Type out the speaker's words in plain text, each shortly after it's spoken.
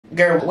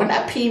Girl, when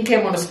that peen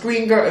came on the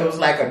screen, girl, it was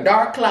like a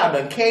dark cloud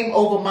that came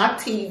over my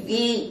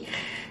TV.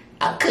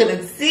 I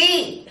couldn't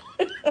see.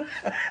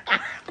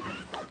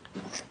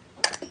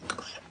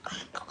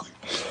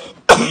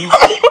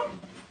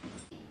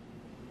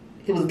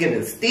 He was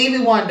giving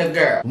Stevie Wonder,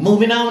 girl.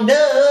 Moving on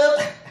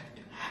up,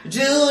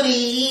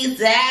 Judy's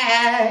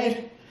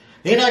side.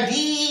 In a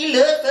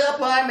deluxe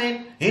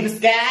apartment in the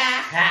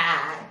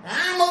sky.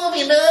 I'm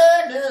moving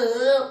on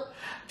up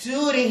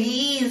to the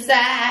east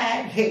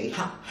side. Hey,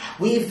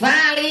 we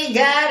finally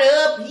got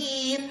a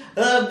piece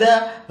of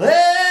the world.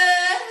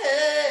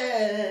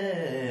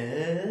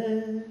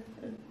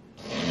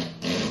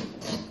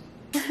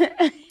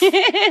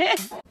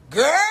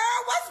 Girl,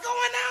 what's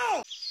going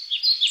on?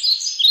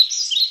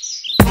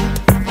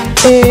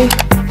 Hey,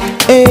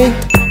 hey,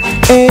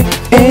 hey,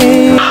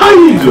 hey. How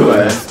you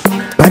doing?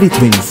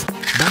 BaddieTwinz.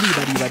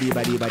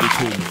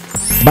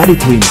 BaddieTwinz. BaddieTwinz.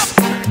 BaddieTwinz.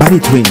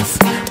 BaddieTwinz.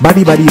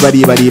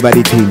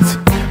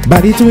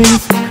 BaddieTwinz.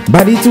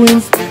 BaddieTwinz.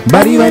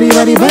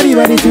 BaddieTwinz.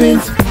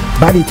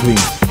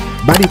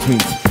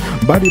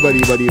 BaddieTwinz.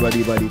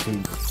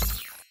 BaddieTwinz.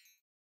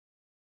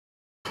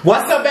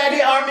 What's up,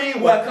 Baddie Army?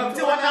 Welcome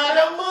to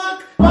another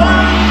mukbang.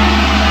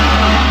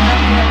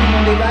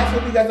 Guys,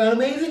 hope you guys had an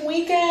amazing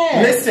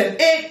weekend. Listen,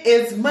 it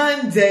is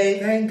Monday.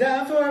 Thank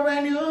God for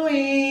a new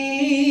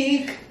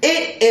week.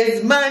 It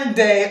is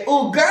Monday.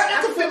 Oh, girl,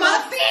 I can feel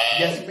my feet.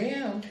 Yes,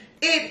 ma'am.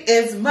 It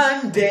is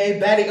Monday.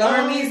 Baddie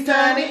Army's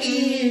time to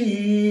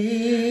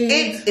eat.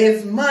 It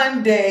is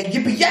Monday.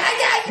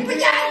 Yippee-yah-yah,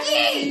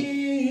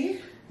 yippee-yah-yee.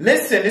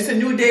 Listen, it's a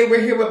new day.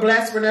 We're here with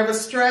Blessed. We're never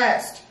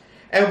stressed.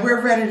 And we're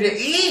ready to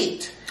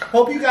eat.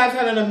 Hope you guys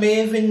had an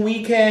amazing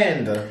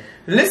weekend.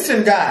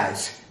 Listen,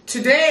 guys.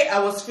 Today, I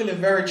was feeling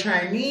very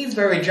Chinese,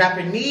 very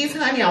Japanese,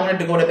 honey. I wanted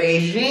to go to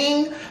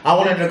Beijing. I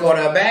wanted to go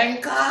to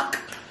Bangkok.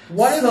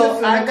 What is so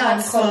this I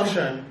got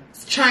concoction?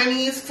 some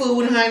Chinese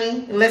food,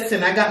 honey.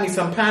 Listen, I got me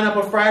some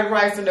pineapple fried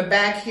rice in the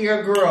back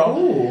here, girl.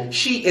 Ooh.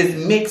 She is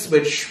mixed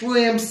with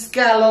shrimp,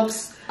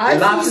 scallops,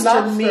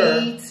 lobster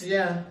meat,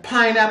 yeah,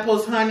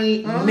 pineapples,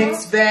 honey,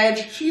 mixed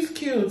veg. She's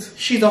cute.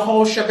 She's a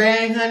whole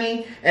shebang,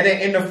 honey. And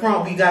then in the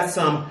front, we got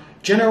some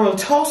General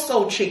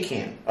Toso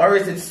chicken. Or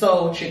is it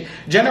soul chicken?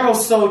 General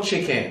Soul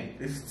chicken.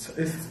 It's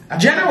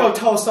General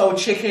Toso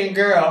chicken,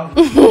 girl.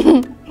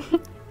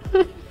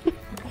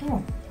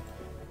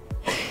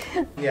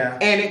 Yeah.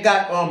 And it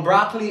got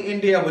broccoli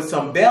in there with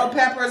some bell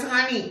peppers,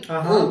 honey.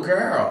 Oh,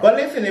 girl. But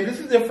listen, if this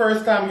is the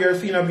first time you're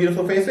seeing our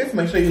beautiful faces,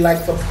 make sure you like,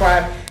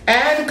 subscribe,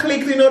 and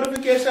click the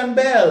notification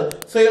bell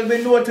so you'll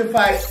be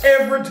notified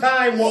every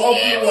time we're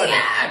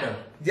uploading.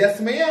 Yes,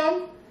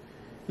 ma'am.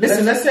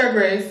 Listen, let's say our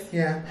grace.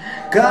 Yeah.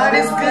 God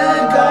is good.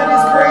 God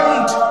is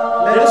great.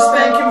 Let us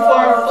thank Him for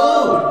our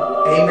food.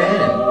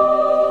 Amen.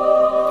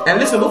 And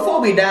listen,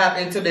 before we dive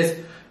into this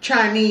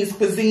Chinese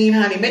cuisine,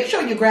 honey, make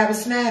sure you grab a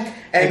snack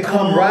and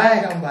come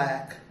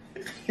back.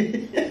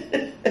 You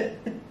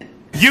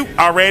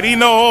already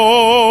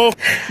know.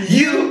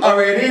 You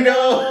already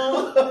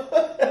know.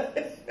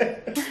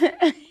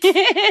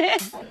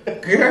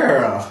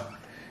 Girl,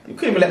 you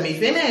couldn't even let me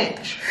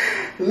finish.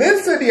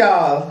 Listen,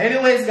 y'all.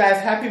 Anyways,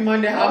 guys, happy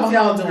Monday. How was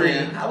y'all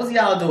doing? How was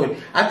y'all doing?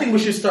 I think we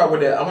should start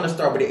with I want to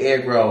start with the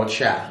egg roll,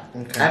 child.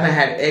 Okay. I haven't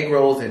had egg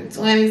rolls in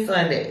 20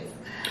 Sundays.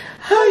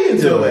 How you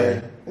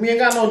doing? We ain't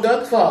got no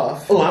duck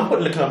sauce. Oh, I'm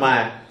putting a little of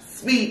my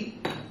sweet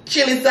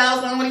chili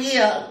sauce on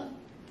here.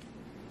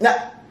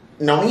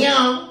 No,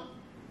 yum.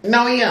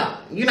 No, yum.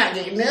 You're not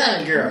getting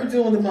none, girl. What you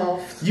doing the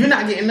mouth? You're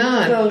not getting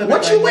none.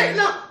 What you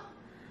waiting on?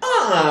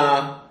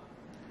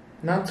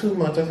 Not too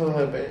much, just a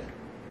little bit.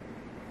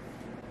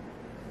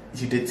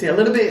 You did say a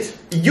little bit.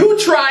 You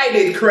tried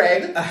it,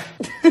 Craig.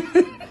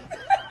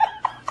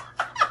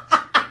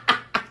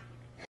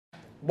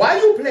 Why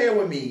you playing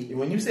with me?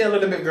 When you say a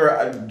little bit,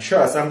 girl,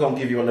 trust, I'm going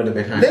to give you a little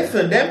bit, honey.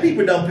 Listen, them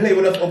people done play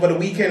with us over the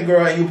weekend,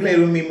 girl, and you played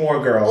with me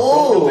more, girl.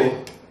 Ooh.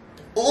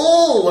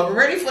 Ooh, I'm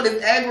ready for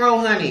this egg roll,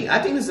 honey. I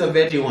think this is a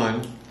veggie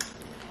one.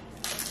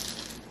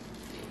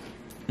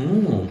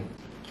 Mmm.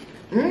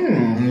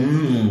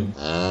 Mmm.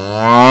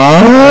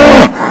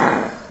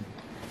 Mmm.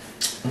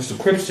 It's the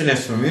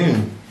crispiness for me.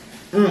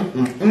 Mmm.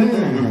 Mmm.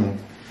 Mmm.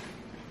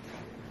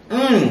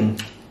 Mmm.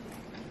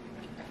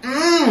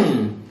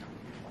 Mmm.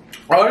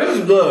 Oh, this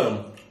is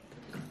good.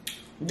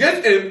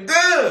 This is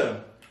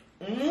good.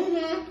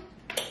 Mm-hmm.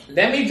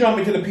 Let me jump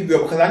into the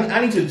PVO because I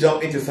need to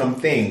jump into some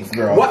things,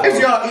 girl. What is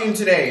y'all eating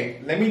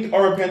today? Let me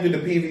open to the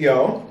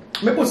PVO.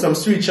 Let me put some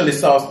sweet chili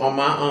sauce on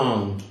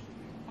my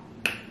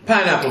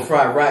pineapple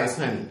fried rice,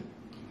 honey.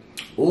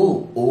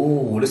 Ooh,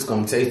 ooh, this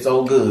gonna taste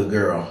so good,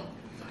 girl.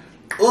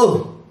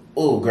 Ooh,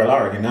 ooh, girl, I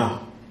already know.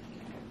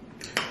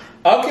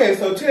 Okay,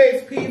 so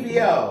today's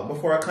PVO,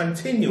 before I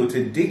continue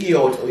to dig you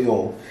out,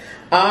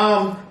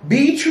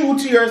 be true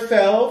to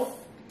yourself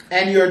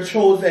and your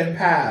chosen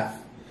path.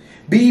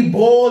 Be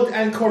bold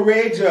and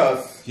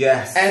courageous.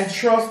 Yes. And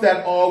trust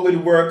that all will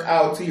work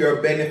out to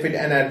your benefit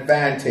and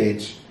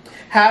advantage.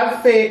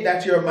 Have faith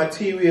that your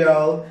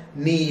material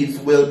needs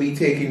will be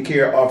taken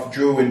care of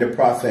during the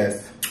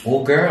process.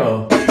 Oh,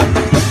 girl.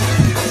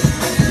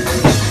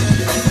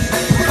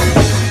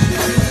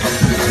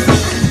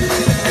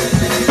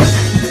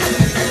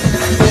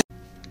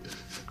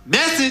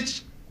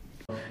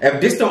 If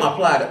this don't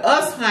apply to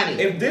us,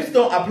 honey. If this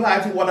don't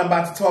apply to what I'm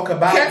about to talk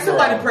about, Can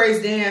somebody girl,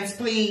 praise dance,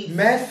 please?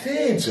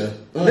 message.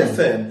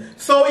 Listen.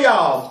 So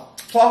y'all,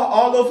 for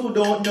all those who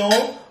don't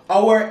know,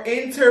 our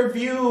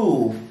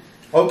interview,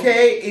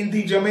 okay, in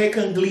the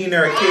Jamaican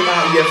Gleaner came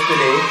out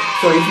yesterday.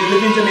 So if you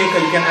live in Jamaica,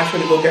 you can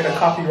actually go get a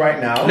copy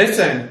right now.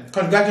 Listen,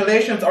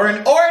 congratulations are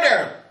in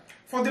order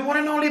for the one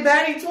and only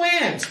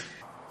BaddieTwinz.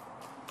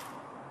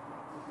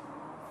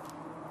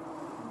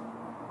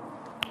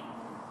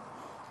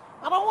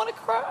 I don't want to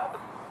cry.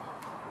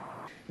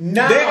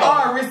 Now, They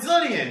are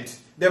resilient.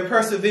 They're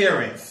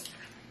perseverance.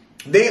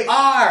 They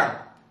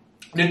are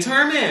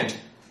determined.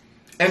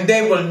 And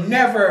they will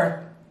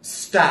never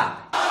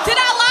stop. Did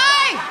I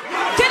lie?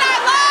 Did I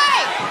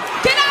lie?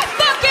 Did I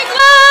fucking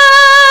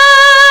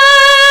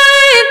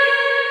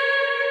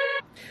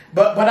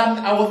lie? But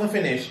I wasn't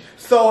finished.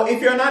 So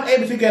if you're not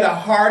able to get a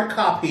hard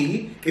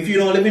copy, if you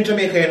don't live in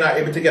Jamaica, you're not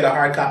able to get a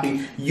hard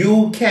copy,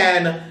 you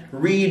can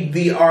read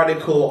the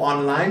article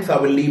online. So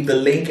I will leave the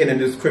link in the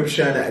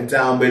description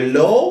down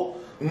below.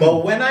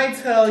 But when I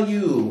tell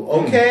you,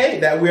 okay,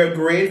 that we're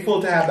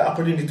grateful to have the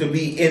opportunity to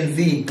be in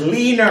the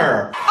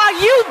Gleaner. Are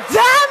you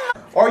dumb?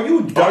 Are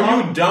you dumb?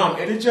 Are you dumb?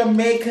 The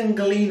Jamaican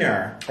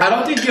Gleaner. I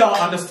don't think y'all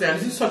understand.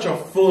 This is such a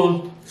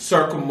full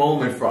circle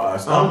moment for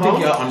us. I don't think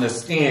y'all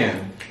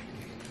understand.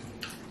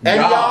 And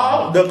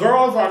y'all, the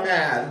girls are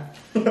mad.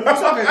 It's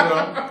okay,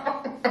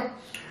 girl.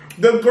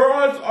 The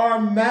girls are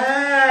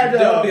mad.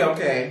 They'll be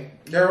okay.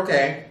 They're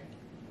okay.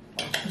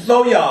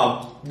 So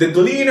y'all, the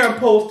Gleaner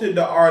posted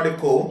the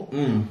article.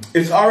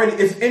 It's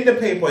in the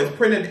paper. It's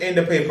printed in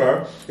the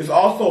paper. It's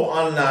also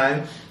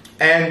online,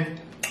 and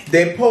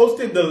they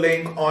posted the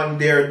link on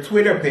their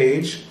Twitter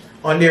page,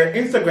 on their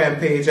Instagram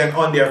page, and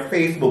on their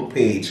Facebook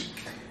page.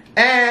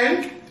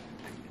 And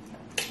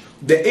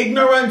the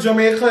ignorant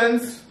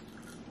Jamaicans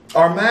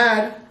are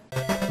mad.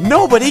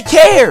 Nobody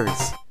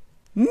cares.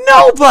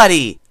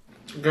 Nobody.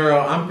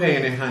 Girl, I'm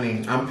paying it,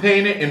 honey. I'm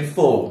paying it in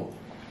full.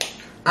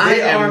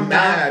 They are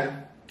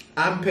mad.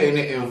 I'm paying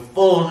it in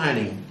full,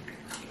 honey.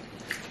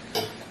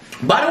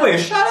 By the way,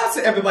 shout out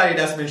to everybody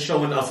that's been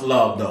showing us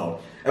love,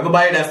 though.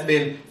 Everybody that's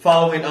been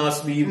following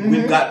us.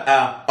 We've got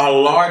a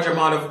large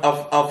amount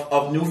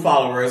of new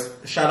followers.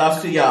 Shout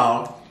outs to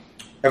y'all.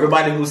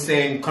 Everybody who's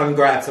saying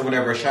congrats or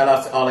whatever. Shout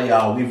outs to all of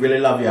y'all. We really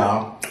love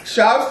y'all.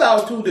 Shouts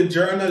out to the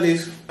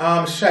journalist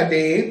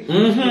Sade who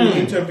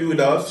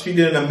interviewed us. She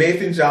did an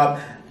amazing job.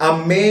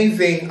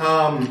 Amazing.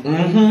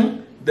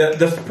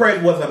 The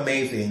spread was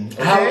amazing.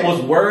 Okay? How it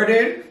was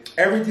worded.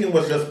 Everything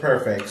was just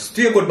perfect.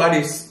 Still good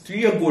body,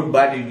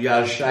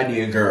 y'all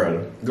Sade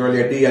girl. Girl,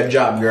 you do your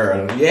job,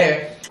 girl.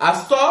 Yeah. I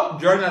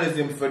stopped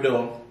journalism for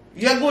though.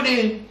 Yeah, good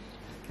in.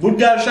 Good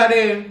girl,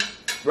 Sade.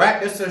 Right,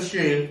 that's a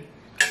shit.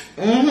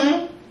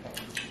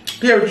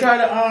 Here, try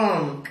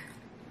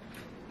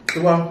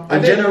the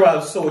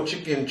general soul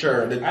chicken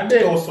chur. I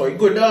did. So you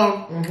go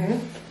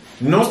down.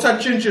 No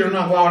such chin chin,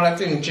 not go on that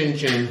thing chin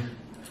chin.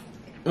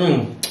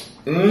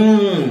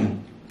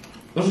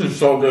 This is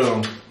so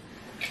good.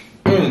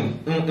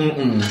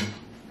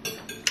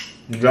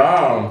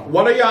 Yeah.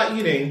 What are y'all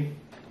eating?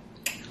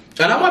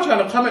 And I want y'all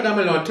to comment down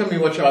below and tell me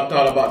what y'all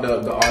thought about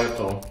the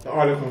article. The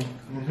article.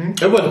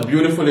 It was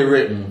beautifully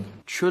written.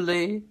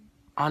 Truly,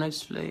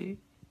 honestly.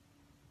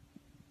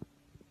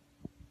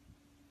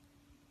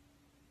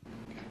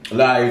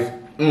 Like,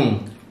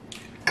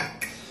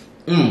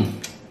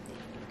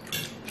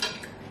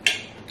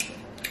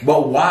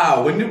 But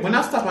wow, when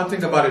I stop and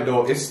think about it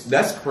though,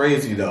 that's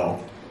crazy though.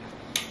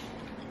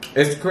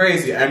 It's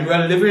crazy, and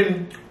we're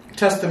living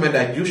testament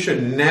that you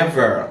should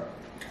never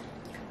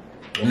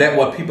let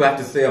what people have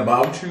to say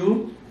about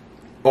you,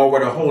 or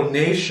what a whole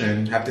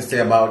nation have to say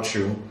about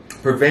you,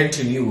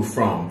 preventing you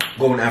from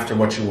going after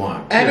what you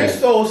want. And it's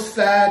so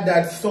sad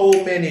that so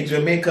many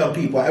Jamaican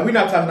people, and we're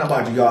not talking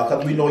about y'all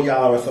because we know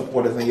y'all are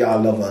supporters and y'all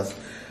love us,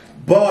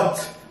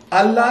 but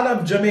a lot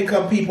of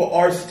Jamaican people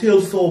are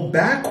still so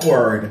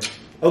backward,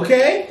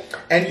 okay?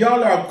 And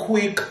y'all are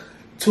quick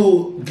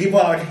to give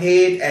out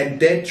hate and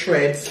death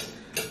threats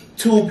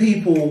to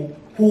people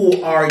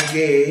who are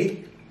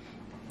gay.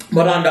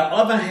 But on the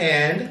other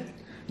hand,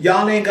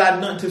 y'all ain't got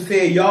nothing to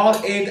say. Y'all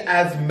ain't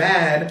as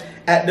mad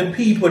at the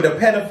people, the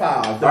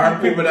pedophiles,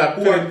 the people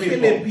who are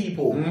killing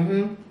people.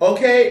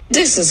 Okay?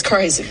 This is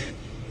crazy.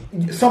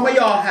 Some of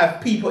y'all have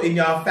people in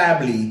y'all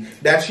family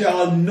that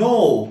y'all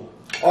know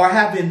are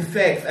having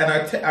sex and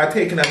are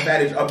taking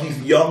advantage of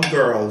these young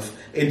girls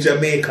in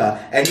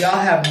Jamaica, and y'all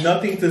have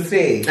nothing to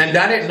say. And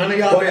that ain't none of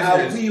y'all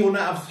business. But we don't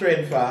have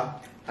strength for.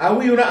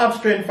 We don't have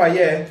strength for,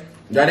 yeah.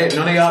 That ain't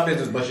none of y'all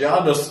business, but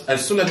y'all just,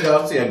 as soon as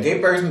y'all see a gay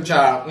person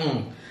child,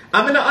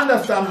 I mean, I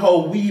understand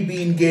how we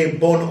being gay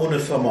bun on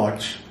so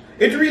much.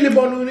 It really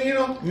bun on, you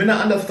know? I mean,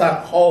 I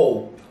understand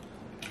how.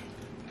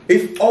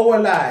 It's our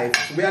life.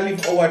 We are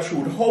live our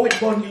truth. How it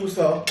bun you,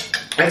 sir?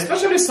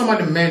 Especially some of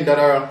the men that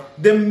are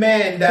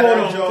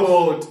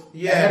quote-unquote,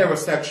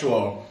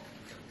 heterosexual.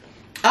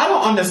 I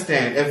don't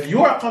understand. If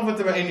you are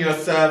comfortable in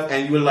yourself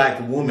and you like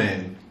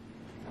women,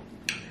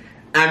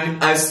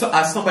 and I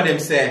saw them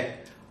say,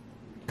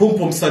 pum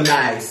pum so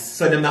nice,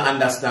 so them not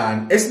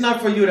understand. It's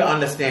not for you to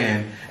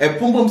understand. If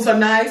pum pum so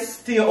nice,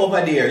 stay over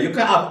there. You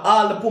can have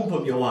all the pum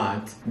pum you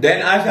want.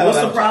 Then I see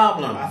What's the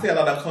problem? I see a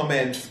lot of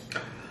comments.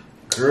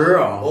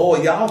 Girl.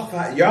 Oh,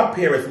 your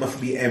parents must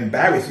be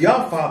embarrassed.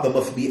 Your father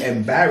must be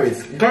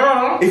embarrassed.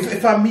 Girl.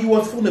 If I me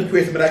was full of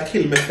person, but I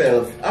kill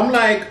myself. I'm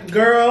like,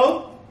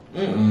 girl.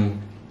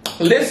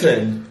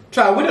 Listen.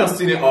 Child, we done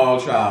seen it all,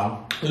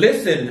 child.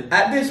 Listen,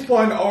 at this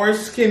point, our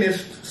skin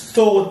is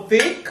so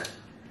thick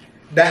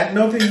that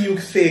nothing you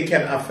say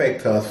can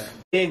affect us.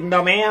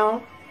 No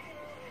ma'am.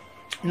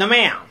 No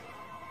ma'am.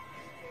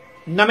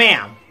 No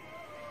ma'am.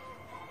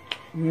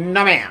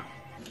 No ma'am.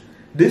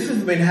 This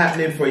has been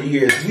happening for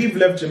years. We've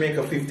left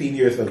Jamaica 15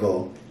 years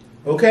ago.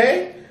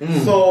 Okay?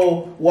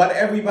 So what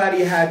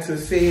everybody had to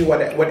say,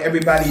 what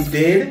everybody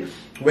did,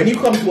 when you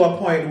come to a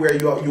point where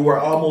you were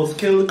almost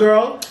killed,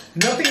 girl,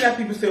 nothing that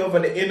people say over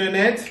the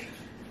internet,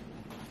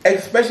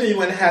 especially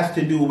when it has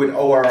to do with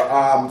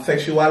our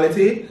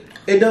sexuality,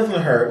 it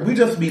doesn't hurt. We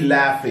just be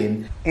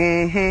laughing.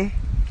 Yep.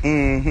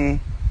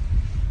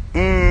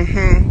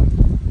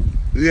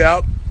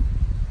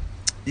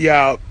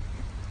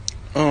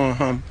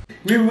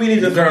 We really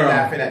just be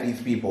laughing at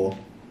these people.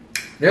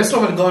 There's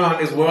so much going on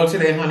in this world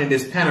today, honey.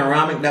 This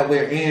panoramic that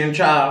we're in,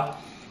 child.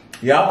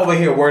 Y'all over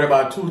here worried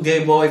about 2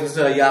 gay boys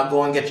instead of y'all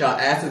go and get y'all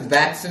asses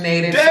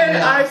vaccinated. Then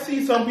I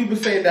see some people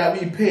say that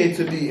we paid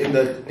to be in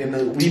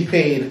the we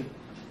paid.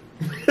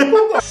 Who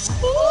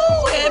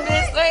had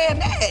been saying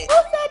that? Who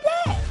said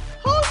that?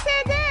 Who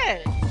said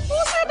that? Who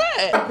said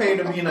that? I paid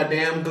to be in a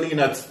damn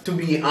gleaner to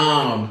be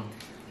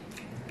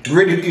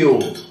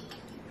ridiculed.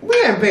 We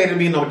ain't paid to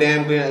be no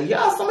damn gleaner.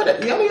 Y'all some of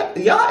that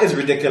y'all is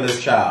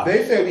ridiculous, child.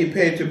 They say we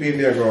paid to be in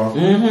there, girl.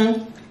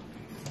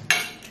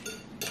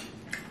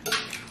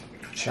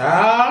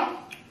 Child.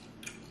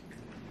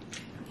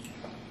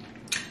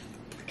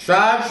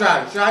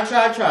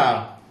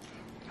 Child.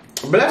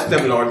 Bless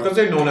them, Lord, because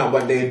they know not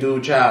what they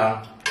do,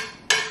 child.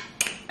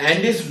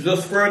 And this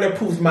just further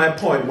proves my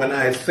point when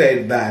I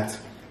said that,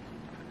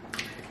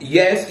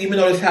 yes, even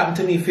though this happened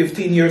to me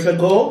 15 years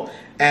ago,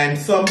 and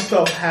some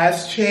stuff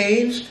has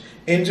changed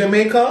in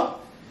Jamaica,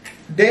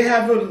 they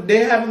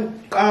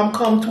haven't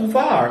come too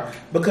far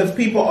because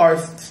people are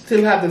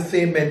still have the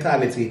same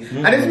mentality.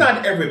 And it's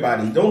not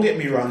everybody. Don't get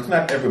me wrong. It's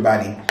not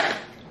everybody.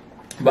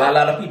 But a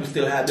lot of people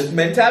still have this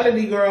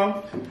mentality,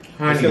 girl.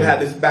 They still have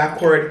this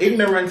backward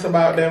ignorance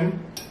about them.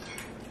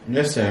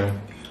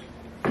 Listen,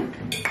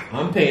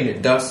 I'm paying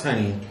it dust,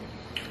 honey.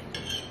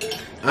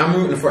 I'm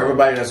rooting for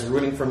everybody that's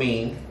rooting for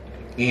me.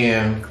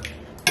 And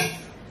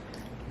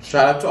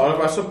shout out to all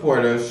of our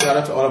supporters. Shout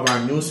out to all of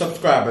our new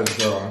subscribers,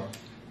 girl.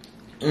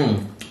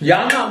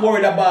 Y'all not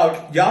worried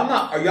about y'all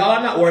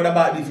are not worried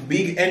about these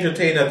big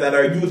entertainers that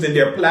are using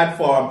their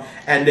platform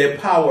and their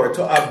power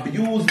to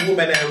abuse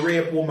women and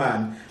rape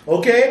women.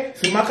 Okay?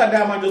 So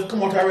Macadama just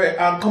come out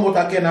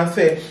again and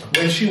say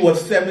when she was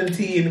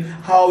 17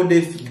 how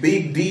this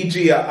big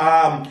DJ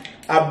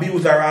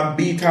abused her and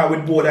beat her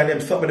with both of them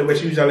something where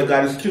she usually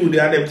got a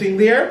studio and them thing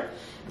there.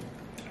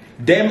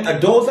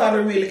 Those are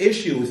the real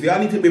issues. Y'all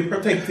need to be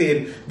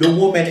protecting the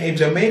women in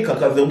Jamaica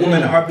because the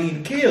women are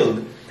being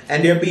killed.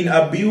 And they're being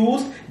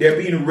abused, they're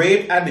being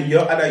raped at a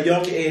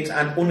young age,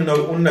 and we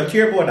don't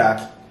care about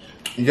that.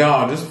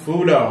 Y'all, this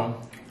food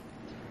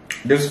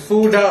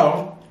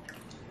though,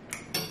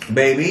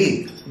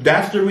 baby.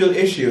 That's the real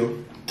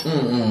issue.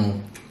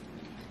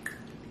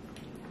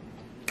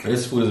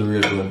 This food is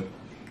real good.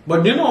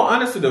 But you know,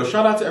 honestly though,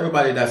 shout out to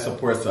everybody that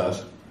supports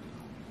us.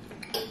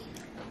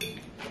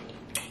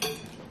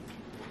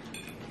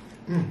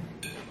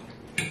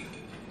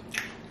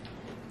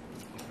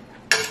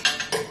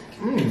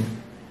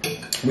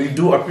 We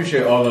do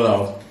appreciate all the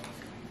love.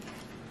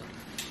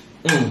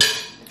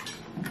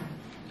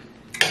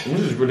 This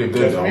is really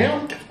good,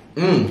 though.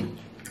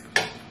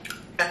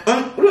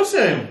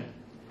 Listen,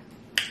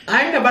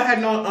 I ain't never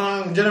had no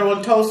General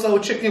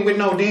Toso chicken with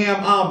no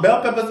damn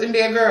bell peppers in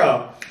there,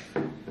 girl.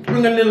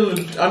 Bring a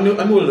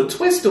little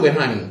twist to it,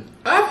 honey.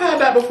 I've had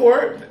that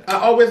before. I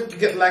always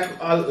get like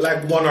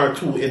 1 or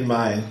 2 in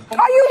mine.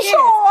 Are you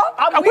sure?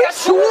 Are we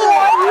sure?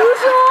 Are you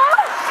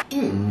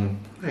sure?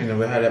 I ain't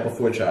never had that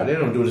before, child. They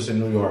don't do this in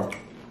New York.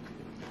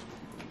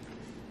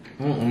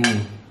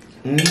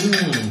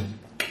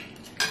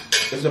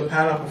 It's a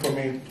pineapple for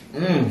me.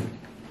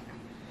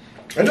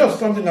 It's just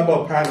something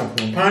about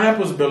pineapple.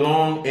 Pineapples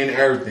belong in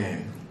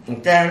everything.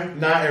 Okay?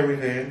 Not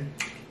everything.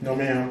 No,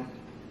 ma'am.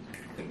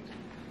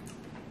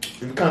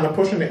 You're kind of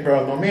pushing it,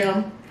 girl. No,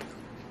 ma'am.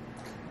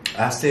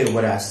 I said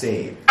what I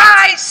said.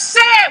 I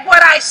said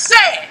what I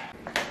said.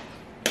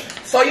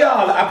 So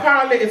y'all,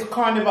 apparently it's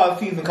carnival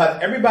season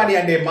because everybody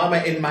and their mama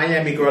in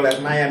Miami, girl,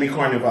 at Miami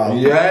Carnival.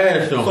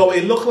 Yes. So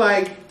it looked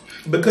like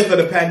because of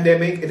the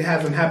pandemic, it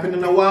hasn't happened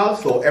in a while.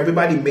 So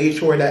everybody made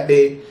sure that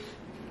they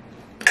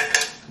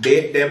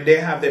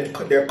have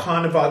their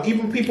carnival.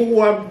 Even people who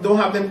don't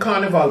have them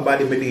carnival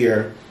body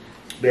there.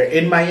 They're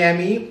in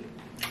Miami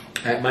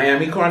at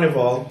Miami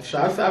Carnival.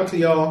 Shouts out to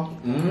y'all.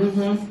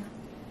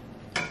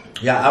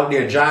 Y'all out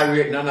there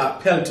gyrating,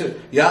 not pelting.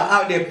 Y'all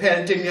out there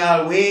pelting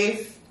y'all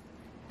waist.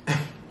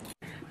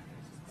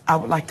 I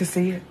would like to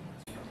see it.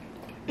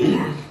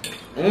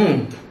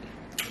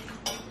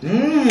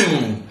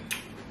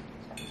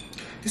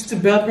 This the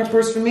bell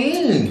peppers for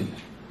me.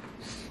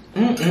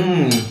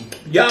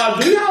 Y'all,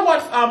 do y'all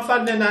watch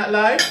Sunday Night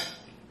Live?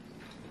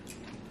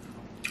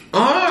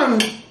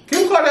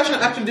 Kim Kardashian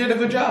actually did a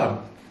good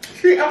job.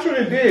 She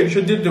actually did.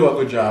 She did do a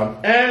good job.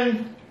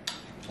 And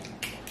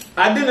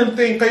I didn't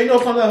think, cause you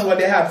know sometimes when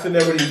they have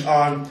celebrities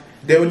on,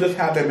 they would just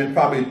have them in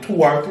probably 2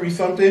 or 3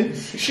 something.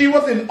 She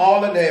was in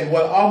all of them,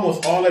 well,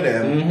 almost all of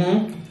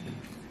them.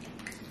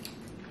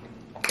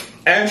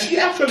 And she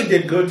actually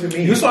did good to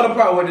me. You saw the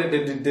part where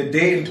the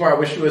dating part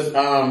where she was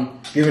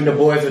giving the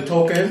boys a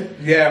token?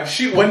 Yeah.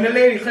 When the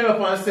lady came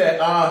up and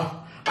said, I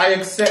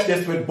accept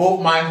this with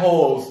both my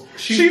holes.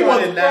 She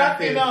was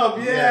cracking up.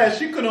 Yeah,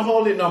 she couldn't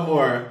hold it no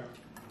more.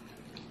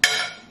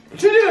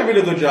 She did a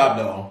really good job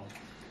though.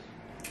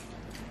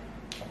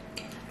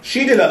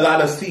 She did a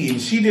lot of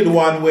scenes. She did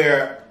one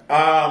where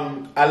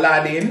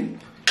Aladdin.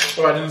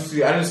 Oh, I didn't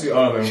see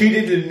all of them. She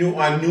did the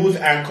news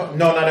anchor.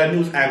 No, not a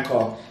news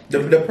anchor. The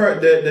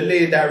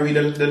lady that read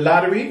the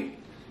lottery.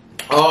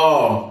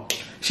 Oh,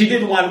 she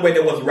did one where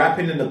there was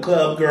rapping in the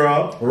club,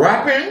 girl.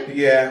 Rapping?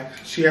 Yeah,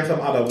 she and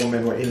some other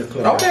women were in the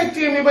club. Okay,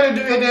 Tim, you better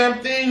do your damn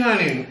thing,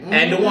 honey.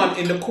 And the one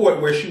in the court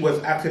where she was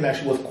acting like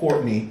she was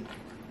Courtney.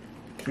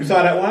 You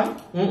saw that one?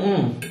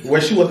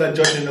 Where she was a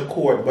judge in the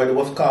court, but it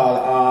was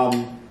called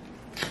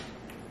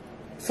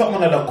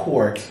something under the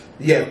court.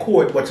 Yeah,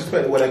 court, but she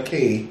spelled it with a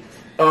K.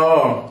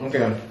 Oh,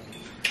 okay.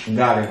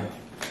 Got it.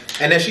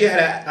 And then she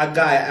had a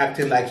guy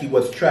acting like he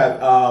was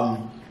Travis.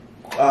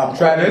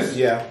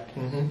 Yeah.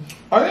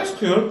 Oh, that's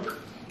cute.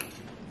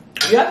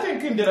 Yeah, I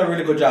think Kim did a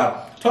really good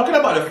job. Talking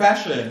about the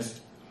fashions,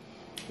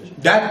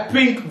 that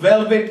pink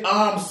velvet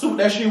suit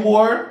that she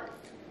wore,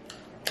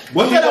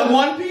 was that a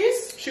one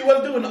piece? She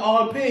was doing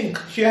all pink.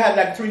 She had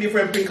like 3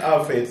 different pink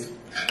outfits.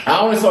 I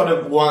only saw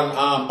the one,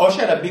 she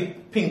had a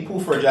big pink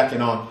puffer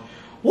jacket on.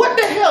 What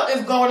the hell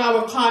is going on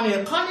with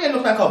Kanye? Kanye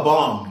looked like a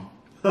bum.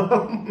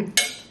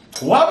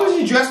 Why was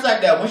he dressed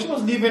like that? When she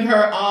was leaving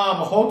her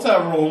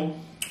hotel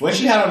room, when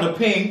she had on the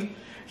pink,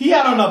 he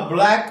had on a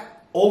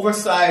black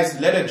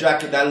oversized leather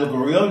jacket that looked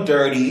real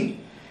dirty.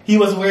 He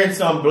was wearing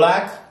some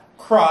black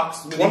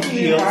Crocs with Was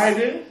he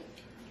hiding?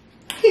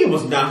 He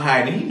was not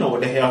hiding. He know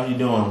what the hell he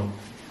doing.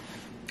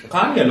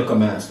 Kanye look a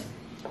mess.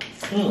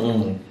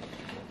 Well,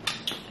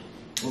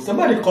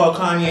 somebody call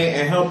Kanye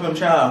and help him,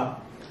 child.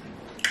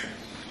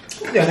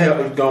 What the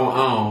hell is going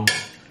on?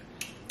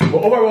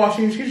 But overall,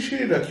 she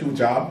did a cute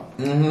job.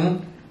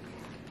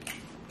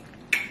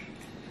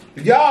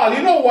 Y'all,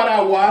 you know what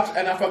I watched,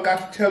 and I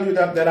forgot to tell you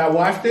that I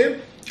watched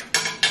it?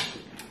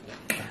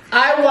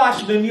 I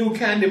watched the new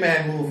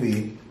Candyman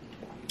movie.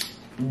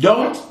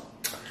 Don't?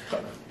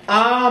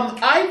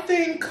 I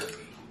think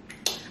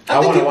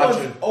it was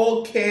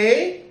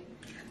okay.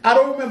 I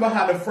don't remember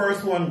how the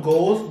first one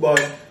goes, but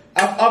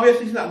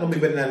obviously it's not going to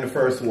be better than the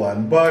first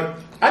one. But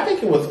I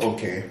think it was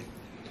okay.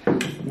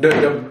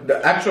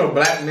 The actual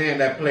black man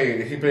that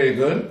played, he played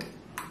good?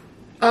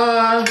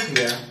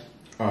 Yeah.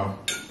 Oh.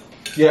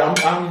 Yeah,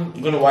 I'm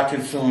gonna watch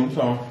it soon,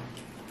 so.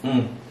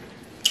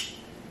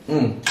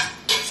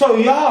 So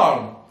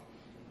y'all,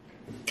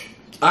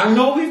 I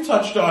know we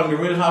touched on the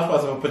Real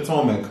Housewives of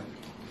Potomac,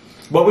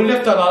 but we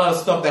left out a lot of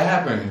stuff that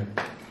happened.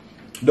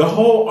 The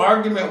whole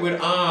argument with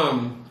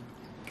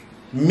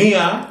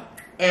Mia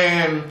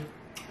and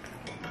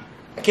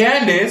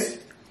Candace,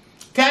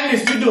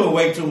 you're doing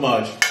way too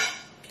much.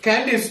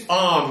 Candace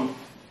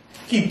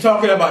keep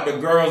talking about the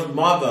girl's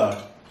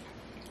mother,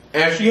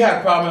 and she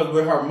had problems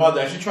with her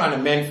mother, and she's trying to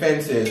mend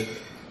fences.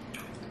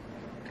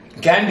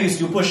 Candace,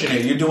 you pushing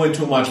it. You're doing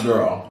too much,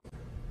 girl.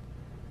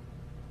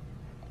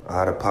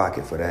 Out of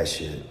pocket for that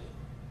shit.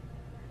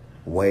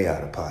 Way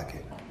out of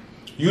pocket.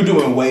 You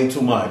doing way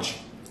too much.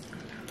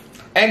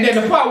 And then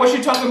the part where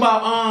she talking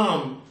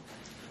about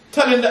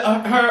telling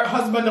her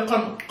husband to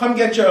come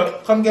get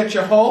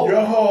your hoe.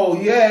 Your hoe,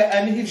 yeah,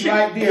 and he's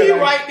right there. He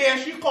right there.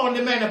 She calling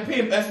the man a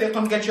pimp and said,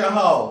 "Come get your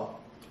hoe."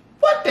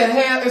 What the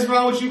hell is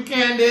wrong with you,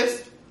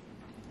 Candace?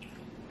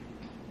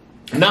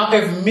 Now,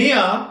 if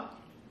Mia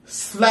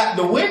slapped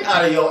the wind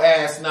out of your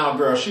ass, now,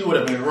 girl, she would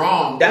have been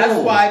wrong. That's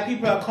why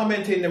people are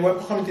commenting. They were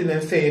commenting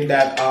and saying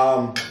that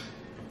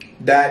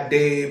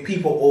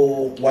people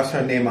owe what's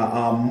her name,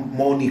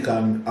 Monique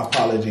an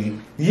apology.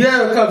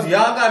 Yeah, because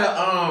y'all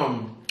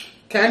gotta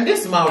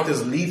Candace's mouth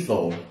is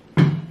lethal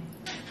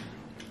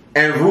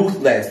and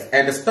ruthless,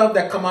 and the stuff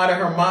that come out of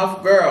her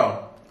mouth,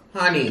 girl,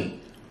 honey,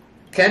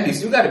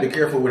 Candace, you gotta be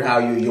careful with how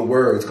your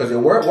words, because your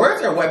words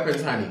are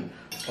weapons, honey.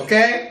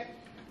 Okay.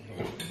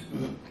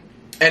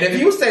 And if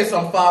you say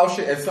some foul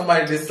shit and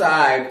somebody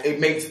decide it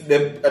makes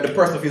the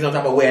person feel some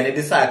type of way and they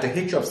decide to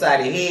hit you upside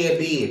the head,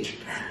 bitch,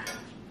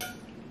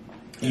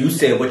 you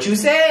said what you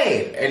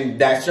said, and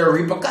that's your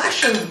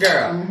repercussions,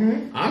 girl.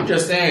 I'm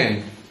just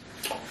saying.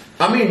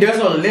 I mean, there's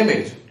a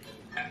limit.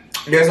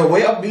 There's a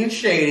way of being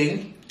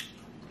shady,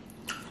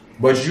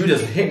 but you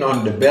just hitting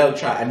on the bell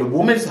child, and the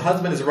woman's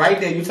husband is right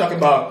there. You talking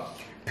about,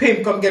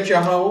 pimp, come get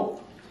your hoe.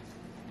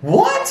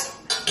 What?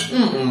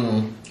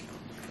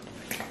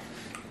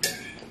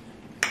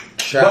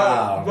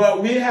 Child.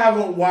 But we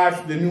haven't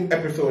watched the new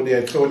episode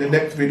yet, so in the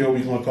next video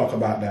we're gonna talk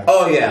about that.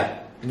 Oh yeah,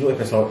 new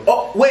episode.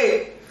 Oh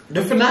wait,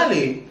 the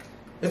finale.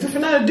 Is the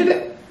finale? Did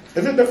it?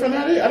 Is it the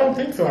finale? I don't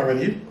think so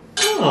already.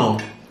 Oh.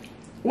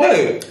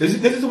 Wait. This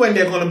is when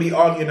they're gonna be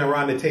arguing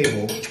around the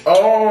table.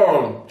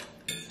 Oh.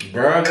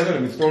 Girl, they're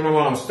gonna be throwing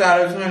around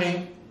status,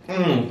 honey.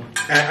 And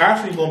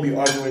Ashley's gonna be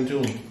arguing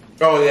too.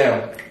 Oh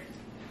yeah.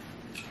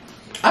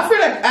 I feel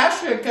like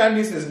Ashley and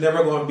Candice is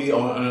never gonna be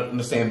on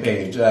the same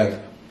page. Like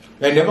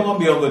they're never gonna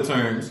be on good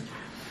terms.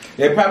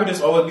 They probably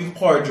just always be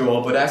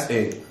cordial, but that's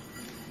it.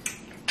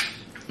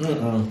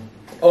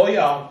 Oh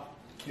y'all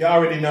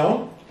already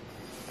know.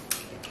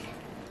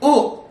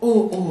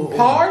 Ooh.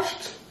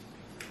 Parched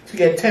to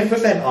get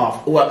 10%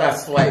 off. Ooh, I got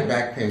slight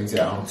back pains,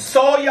 y'all.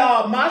 So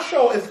y'all, my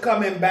show is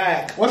coming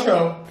back. What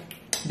show?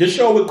 The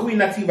show with Queen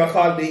Latifah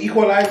called The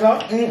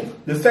Equalizer.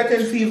 The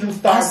second season I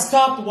starts.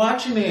 stopped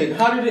watching it.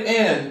 How did it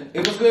end?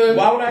 It was good.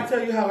 Why would I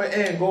tell you how it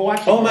ends? Go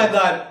watch it. Oh my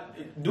God.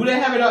 Do they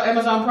have it on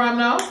Amazon Prime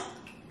now?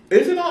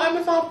 Is it on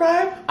Amazon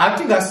Prime? I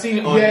think I've seen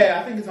it on.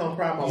 Yeah, I think it's on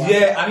Prime.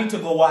 Yeah, I need to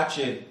go watch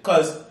it.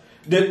 Because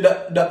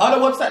the other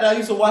website that I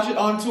used to watch it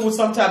on too,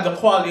 sometimes the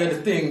quality of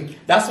the thing,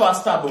 that's why I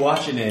stopped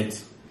watching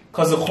it.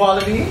 Because the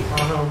quality.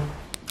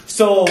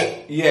 So,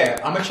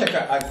 yeah, I'm going to check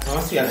it. I'm going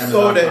to see it on Amazon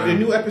So Prime. the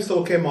new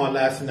episode came on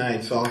last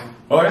night, so.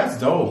 Oh, that's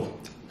dope.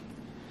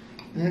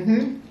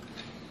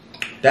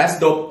 That's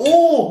dope.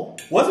 Ooh,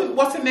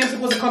 what's the name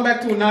supposed to come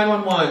back to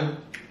 911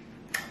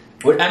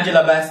 with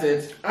Angela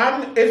Bassett?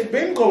 It's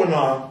been going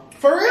on.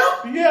 For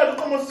real? Yeah, look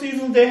how much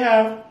seasons they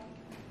have.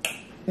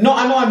 No,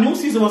 I know a new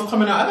season was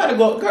coming out. I gotta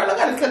go, girl. I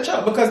gotta catch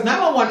up because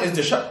 911 is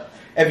the show.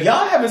 If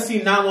y'all haven't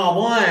seen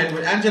 911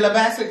 with Angela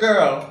Bassett,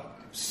 girl,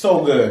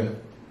 so good.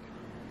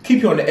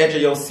 Keep you on the edge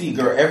of your seat,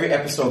 girl. Every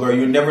episode, girl,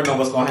 you never know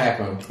what's gonna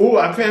happen. Oh,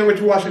 I can't wait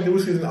to watch a new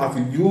season of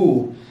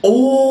You.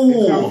 Ooh,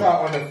 It comes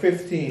out on the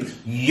 15th.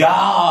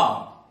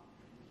 yeah,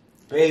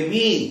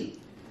 baby.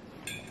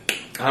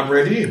 I'm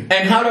ready.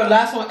 And how the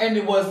last one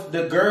ended was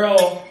the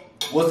girl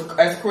was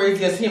as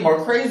crazy as him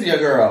or crazier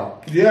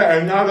girl. Yeah,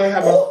 and now they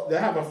have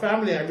a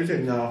family and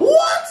everything now.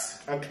 What?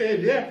 Okay,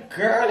 yeah.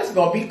 Girl, it's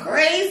gonna be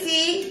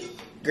crazy.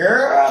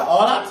 Girl,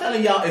 all I'm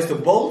telling y'all is to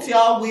bolt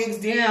y'all wigs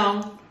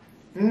down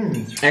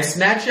and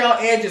snatch y'all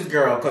edges,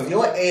 girl, because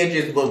your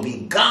edges will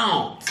be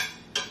gone.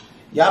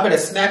 Y'all better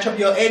snatch up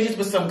your edges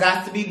with some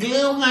got to be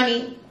glue,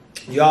 honey.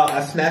 Y'all,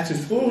 I snatched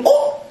his food.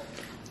 Oh,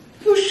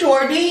 you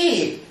sure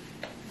did.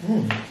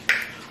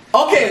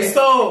 Okay,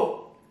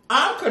 so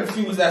I'm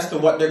confused as to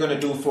what they're gonna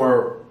do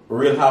for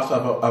Real House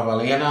of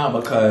Atlanta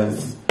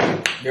because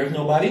There's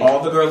nobody?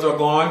 all the girls are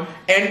gone,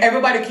 and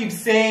everybody keeps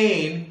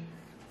saying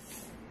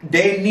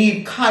they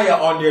need Kaya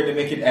on there to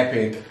make it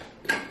epic.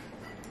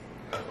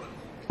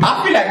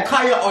 I feel like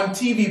Kaya on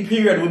TV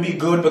period would be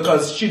good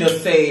because she doesn't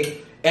say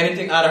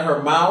anything out of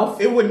her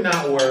mouth. It would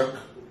not work.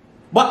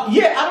 But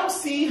yeah, I don't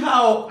see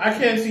how. I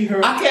can't see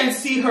her I can't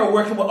see her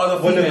working with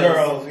other with females. the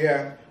girls,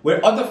 yeah.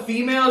 With other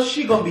females,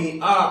 she gonna be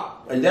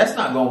that's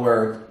not gonna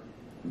work.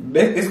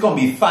 It's gonna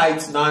be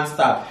fights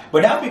nonstop.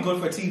 But that'd be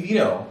good for TV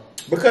though.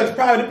 Because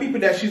probably the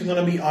people that she's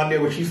gonna be on there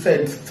when she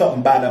said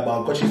something bad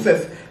about, because she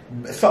says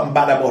something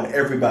bad about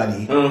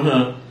everybody.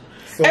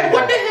 So, And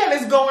what the hell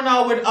is going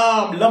on with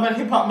Love and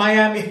Hip Hop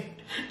Miami?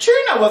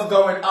 Trina was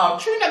going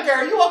off. Trina,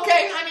 girl, you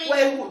okay,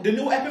 honey? Wait, the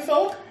new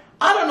episode?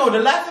 I don't know. The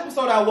last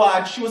episode I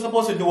watched, she was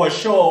supposed to do a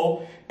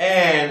show,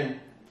 and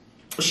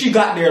she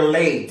got there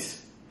late.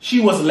 She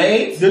was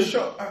late. The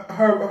show,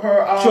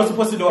 She was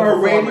supposed to do a her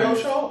radio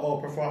performance. show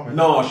or performance?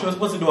 No, she was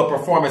supposed to do a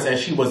performance, and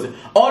she was.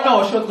 Oh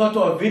no, she was going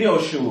to a video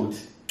shoot.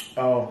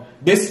 Oh,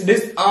 This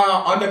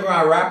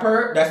underground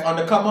rapper that's on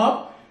the come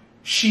up,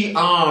 she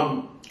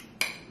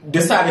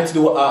decided to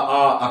do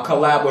a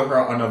collab with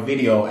her on a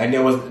video, and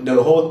there was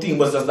the whole thing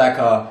was just like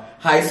a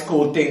high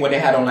school thing where they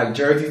had on like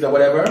jerseys or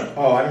whatever.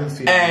 oh, I didn't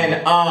see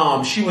that.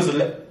 And she was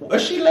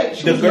she late?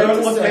 She The was girl late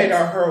to was set. late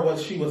or her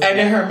was she was. And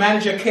then her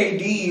manager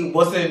KD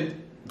wasn't,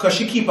 because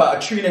she keep a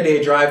Trina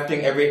Day Drive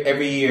thing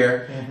every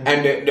year,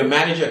 and the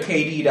manager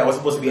KD that was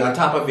supposed to be on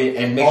top of it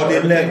and make Oh, sure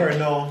they let everything- her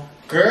know.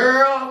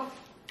 Girl,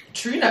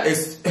 Trina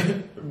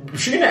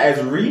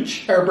has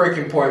reached her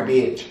breaking point,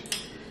 bitch.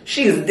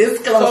 She is this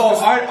close.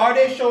 So to- are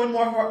they showing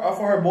more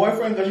for her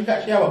boyfriend?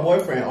 Because she have a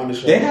boyfriend on the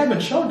show. they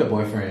haven't showed the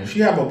boyfriend. She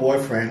have a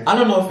boyfriend. I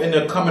don't know if in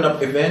the coming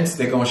up events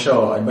they're gonna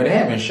show it, but they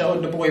haven't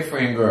showed the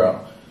boyfriend,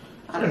 girl.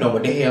 I don't know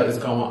what the hell is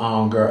going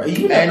on, girl.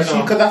 You never And she,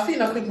 know. because I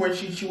seen a clip where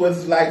she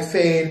was like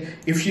saying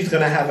if she's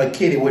gonna have a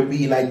kid, it would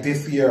be like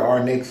this year or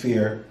next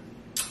year.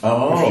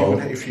 Oh,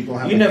 if she gonna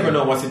have you a never kid.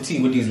 know what's the tea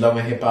with these Love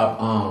and Hip Hop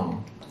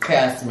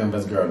cast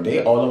members, girl.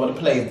 They all over the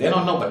place. They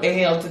don't know what the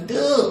hell to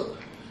do.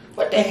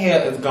 What the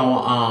hell is going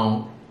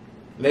on?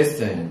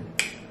 Listen,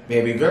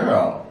 baby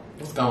girl,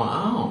 what's going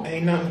on?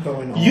 Ain't nothing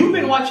going on. You've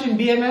been watching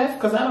BMF?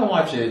 Because I don't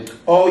watch it.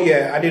 Oh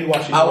yeah, I did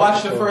watch it. I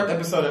watched the first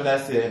episode and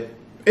that's it.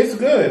 It's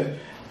good.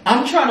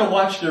 I'm trying to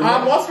watch the.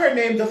 What's her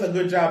name? Does a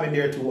good job in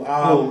there too.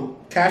 Who?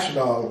 Cash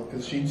Doll.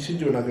 She's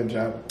doing a good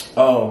job.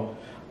 Oh,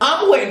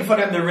 I'm waiting for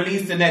them to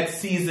release the next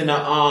season of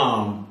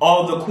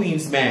All the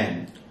Queen's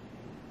Men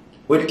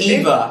With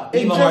Eva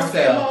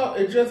Marcel.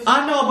 It just.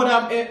 I know, but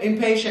I'm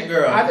impatient,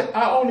 girl.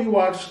 I only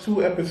watched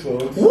 2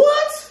 episodes.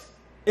 What?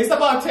 It's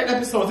about 10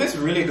 episodes. It's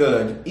really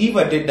good.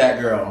 Eva did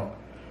that, girl.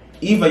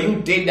 Eva, you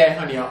did that,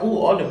 honey. Ooh,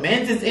 all the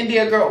men's is in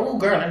there, girl. Ooh,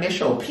 girl, and they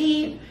show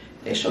Pete.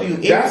 They show you.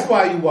 That's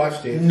why you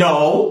watched it.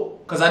 No,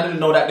 because I didn't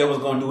know that they was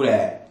gonna do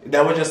that.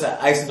 That was just an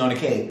icing on the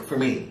cake for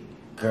me,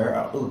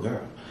 girl. Ooh,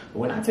 girl.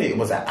 When I tell you it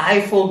was an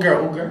eyeful,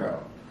 girl. Ooh,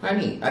 girl.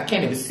 Honey, I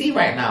can't even see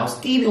right now.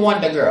 Stevie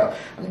Wonder, girl.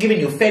 I'm giving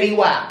you Fetty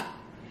Wap,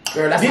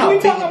 girl. That's how Did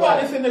we big talk it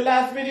about was. this in the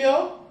last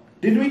video?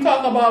 Did we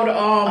talk about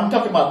I'm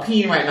talking about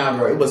peeing right now,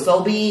 girl. It was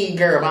so big,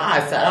 girl. My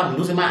eyesight. I'm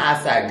losing my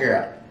eyesight,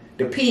 girl.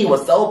 The peen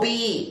was so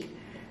big.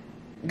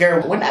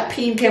 Girl, when that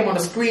peen came on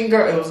the screen,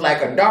 girl, it was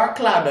like a dark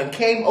cloud that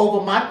came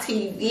over my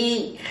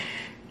TV.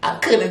 I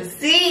couldn't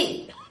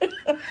see.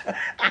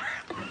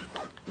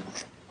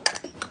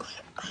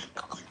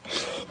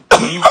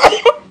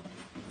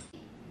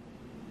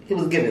 He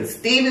was giving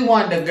Stevie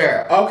Wonder,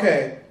 girl.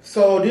 Okay,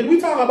 so did we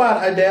talk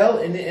about Adele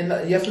in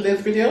yesterday's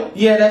video?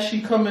 Yeah, that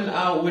she coming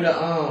out with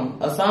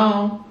a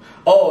song.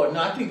 Oh no,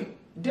 I think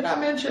did I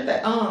mention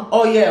that?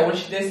 Oh yeah, when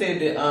they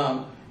said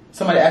that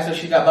somebody asked her if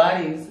she got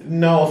bodies.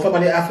 No,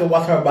 somebody asked her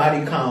what's her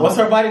body count. What's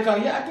her body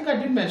count? Yeah, I think I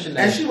did mention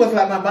that. And she was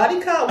like, my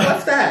body count?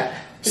 What's that?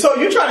 So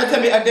you trying to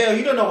tell me, Adele,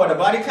 you don't know what a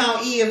body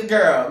count is,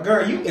 girl?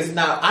 Girl, you is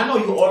not. I know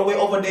you all the way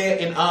over there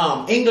in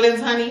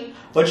England, honey,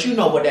 but you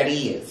know what that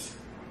is.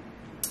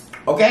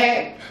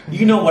 Okay?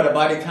 You know what a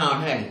body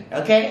count, honey.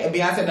 Okay? And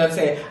Beyonce done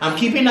say, I'm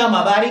keeping up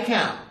my body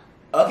count.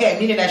 Okay,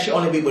 meaning that she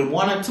only be with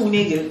 1 or 2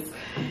 niggas,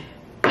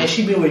 and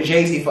she be with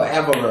Jay-Z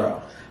forever,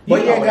 girl.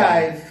 But yeah,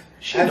 guys.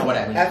 She know what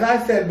that means. As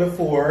I said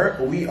before,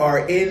 we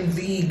are in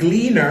the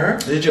Gleaner.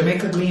 The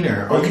Jamaica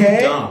Gleaner.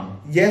 Okay?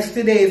 Dumb.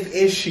 Yesterday's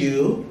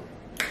issue.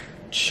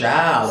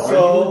 Child,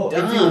 So are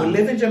you if you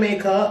live in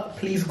Jamaica,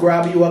 please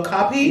grab you a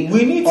copy.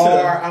 We need to.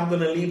 Or I'm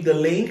going to leave the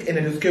link in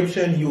the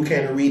description. You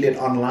can read it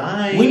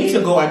online. We need to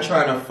go and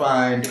try to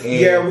find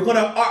a... Yeah, we're going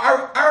to...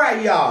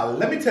 Alright, y'all.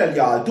 Let me tell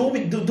y'all. Do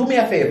me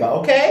a favor,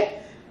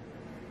 okay?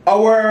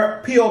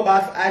 Our P.O.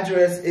 Box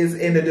address is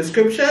in the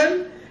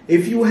description.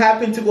 If you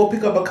happen to go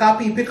pick up a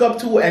copy, pick up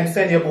 2 and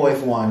send your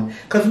boys 1.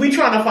 Because we're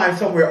trying to find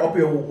somewhere up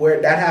here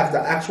where that has the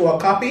actual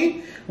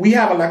copy. We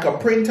have like a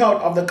printout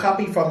of the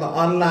copy from the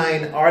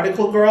online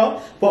article,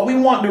 girl. But we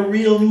want the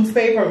real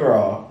newspaper,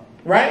 girl.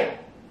 Right?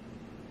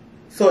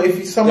 So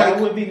if somebody...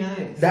 That would be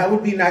nice. That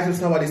would be nice if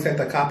somebody sent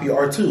a copy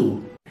or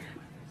 2.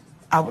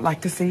 I would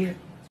like to see it.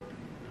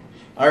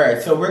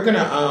 Alright, so we're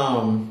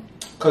gonna,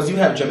 because you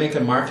have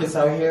Jamaican markets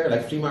out here,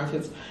 like flea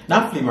markets.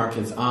 Not flea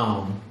markets,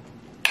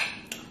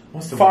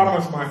 what's the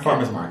Farmers word? market.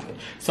 Farmers market.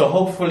 So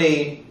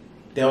hopefully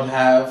they'll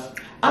have...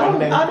 I don't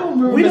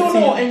remember. We don't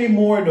know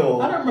anymore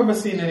though. I don't remember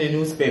seeing any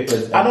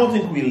newspapers. I don't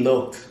think we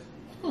looked.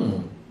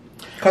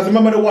 Because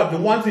remember the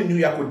ones in New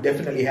York would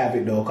definitely have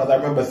it though. Because I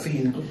remember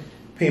seeing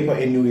paper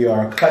in New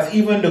York. Because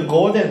even the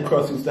Golden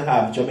Cross used to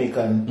have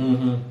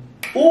Jamaican.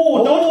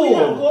 Oh, don't we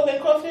have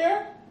Golden Cross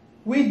here?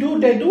 We do.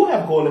 They do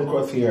have Golden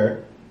Cross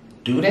here.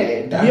 Do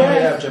they? Yeah,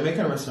 they have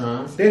Jamaican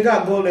restaurants. They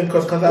got Golden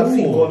Cross because I've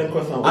seen Golden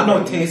Cross on. I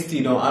know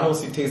Tasty though. I don't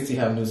see Tasty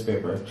have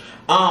newspapers. We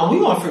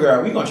gonna figure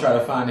out. We gonna try to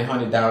find a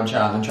 100-down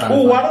child and try.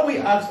 Oh, why don't we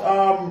ask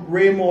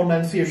Raymond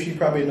and see if she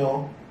probably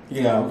know?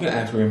 Yeah, we can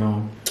ask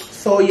Raymond.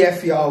 So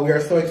yes, y'all, we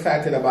are so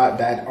excited about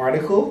that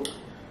article.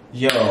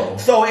 Yo.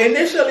 So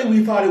initially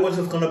we thought it was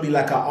just gonna be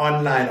like an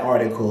online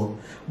article.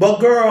 But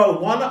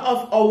girl, one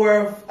of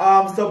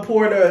our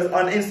supporters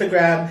on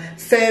Instagram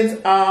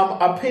sent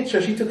a picture.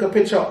 She took a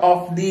picture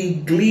of the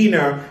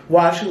Gleaner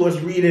while she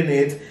was reading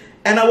it.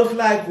 And I was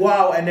like,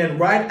 wow. And then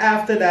right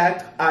after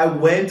that, I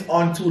went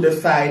onto the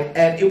site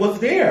and it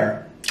was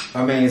there.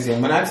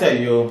 Amazing. When I tell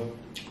you,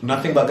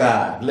 nothing but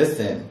God.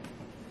 Listen,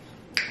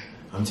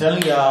 I'm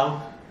telling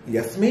y'all.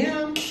 Yes,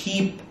 ma'am.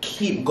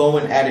 Keep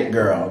going at it,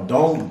 girl.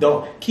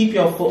 Don't keep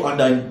your foot on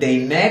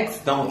their necks.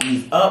 Don't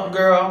ease up,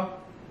 girl.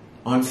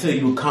 Until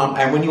you come,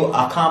 and when you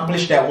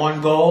accomplish that one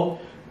goal,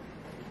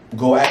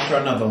 go after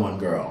another one,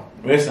 girl.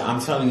 Listen,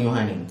 I'm telling you,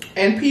 honey.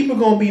 And people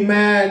gonna be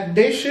mad.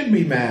 They should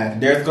be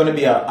mad. There's gonna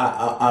be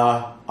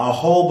a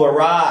whole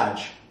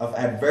barrage of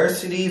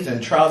adversities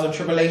and trials and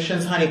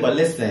tribulations, honey. But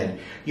listen,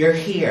 you're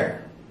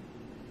here,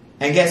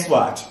 and guess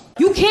what?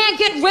 You can't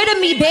get rid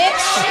of me,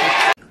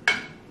 bitch.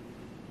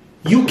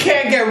 You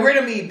can't get rid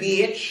of me,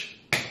 bitch.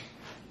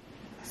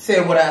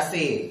 Said what I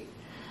said.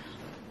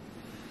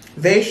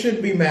 They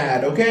should be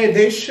mad, okay?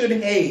 They should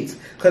hate,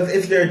 because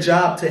it's their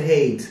job to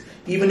hate,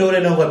 even though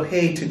they don't get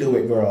paid to do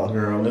it, girl.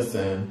 Girl,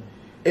 listen.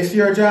 It's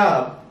your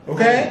job,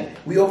 okay? Honey.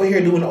 We over here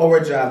doing our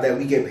job that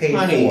we get paid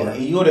for.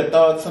 You would have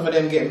thought some of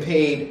them getting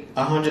paid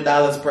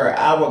 $100 per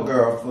hour,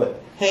 girl, for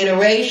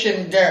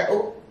hateration,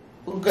 girl.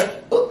 Ooh,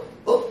 girl.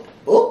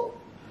 Ooh.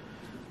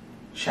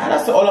 Shout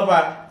out to all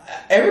of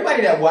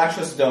everybody that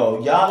watches though.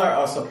 Y'all are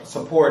our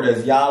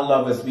supporters. Y'all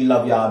love us. We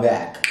love y'all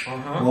back.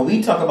 When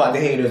we talk about the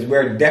haters,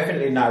 we're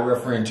definitely not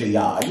referring to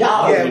y'all.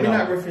 Y'all already know.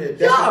 Not referring.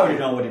 Y'all already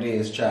know what it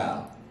is,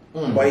 child.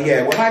 But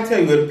yeah, when I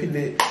tell you,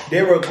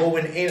 they were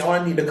going in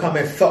on the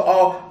comments. So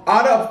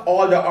out of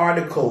all the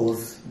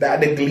articles that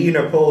the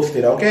Gleaner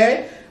posted,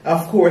 okay,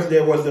 of course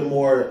there was the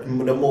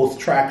most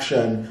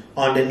traction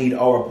underneath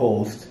our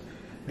post.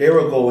 They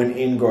were going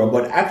in, girl.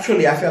 But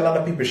actually, I see a lot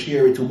of people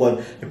share it too.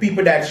 But the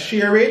people that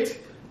share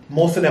it,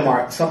 some of them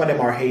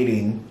are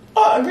hating.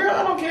 Oh, girl,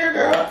 I don't care,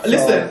 girl. So,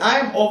 listen,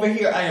 I'm over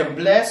here. I am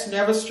blessed,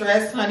 never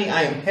stressed, honey.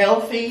 I am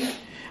healthy.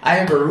 I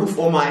have a roof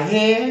on my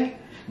head.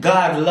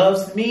 God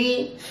loves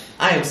me.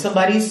 I am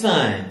somebody's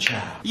son,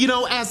 child. You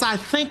know, as I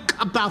think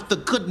about the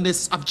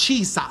goodness of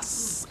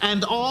Jesus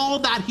and all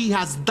that he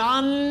has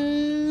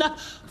done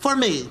for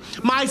me,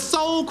 my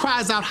soul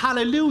cries out,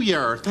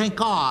 hallelujah, thank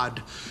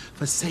God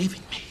for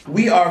saving me.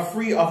 We are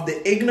free of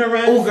the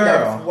ignorance. Oh, girl.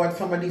 That's what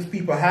some of these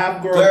people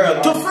have,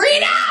 girl. To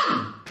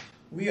freedom!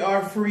 We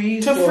are free.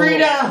 To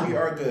freedom! We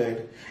are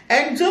good.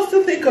 And just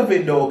to think of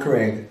it though,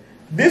 Craig,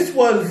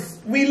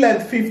 we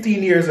left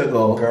 15 years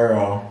ago.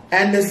 Girl.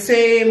 And the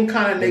same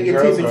kind of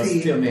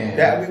negativity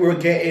that we were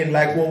getting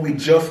like when we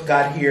just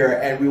got here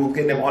and we were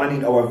getting them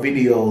underneath our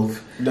videos.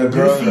 You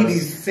see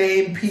these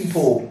same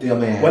people.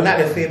 Well, not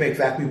the same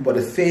exact people, but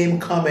the same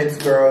comments,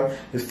 girl.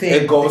 The same.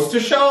 It goes to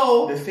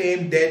show. The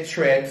same dead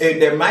threats.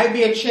 There might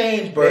be a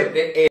change, but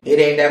it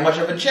ain't that much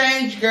of a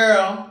change,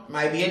 girl.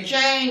 Might be a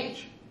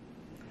change.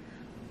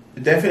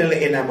 Definitely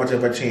ain't that much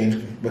of a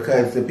change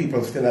because the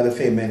people still have the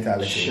same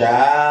mentality.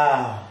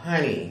 Child,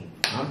 honey,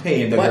 I'm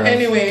paying the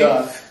girls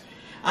dust.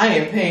 I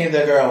am paying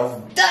the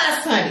girls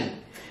dust, honey.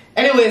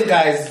 Anyways,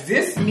 guys,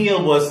 this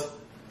meal was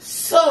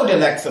so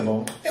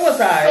delectable. It was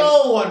alright.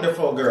 So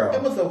wonderful, girl.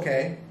 It was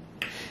okay.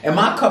 And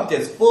my cup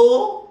is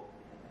full.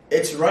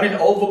 It's running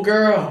over,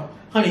 girl.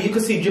 Honey, you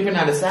can see dripping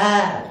out the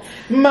side.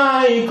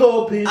 My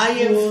cup is I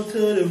am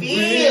filled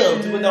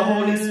with the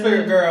Holy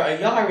Spirit, girl,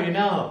 and y'all already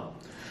know.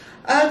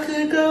 I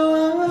could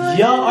go on.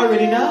 Y'all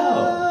already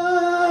know.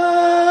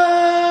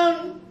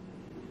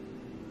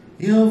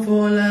 Your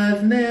fault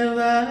has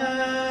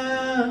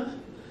never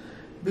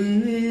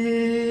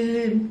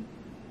been.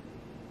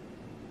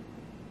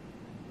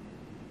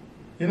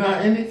 You're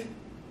not in it?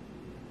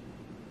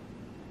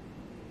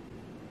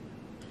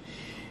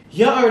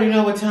 Y'all already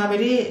know what time it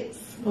is.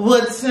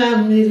 What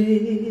time it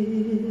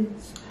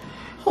is.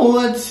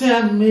 What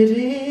time it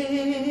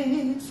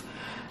is.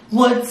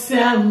 What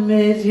time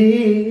it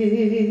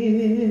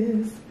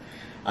is.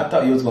 I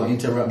thought you was going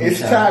to interrupt me.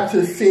 It's time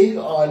to sing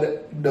on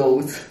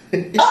notes.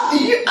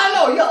 I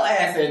know your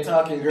ass ain't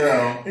talking,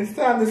 girl. It's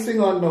time to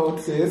sing on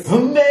notes, sis.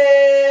 Boy.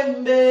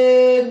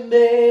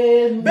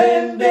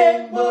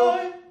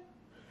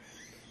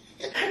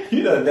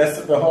 You know,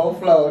 that's the whole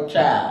flow,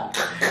 child.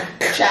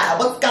 Child,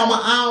 what's going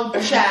on,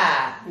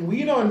 child?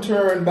 We don't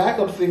turn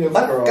backup singers,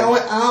 what's girl. What's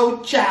going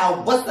on,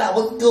 child? What's up?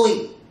 What's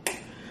going?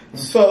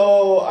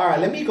 So,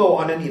 alright, let me go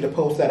underneath the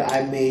post that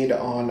I made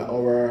on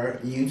our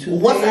YouTube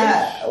What's page.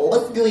 up?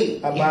 What's going?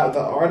 About the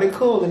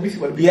article. Let me see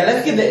what. Yeah,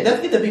 let's give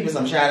the people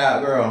some shout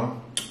out,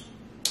 girl.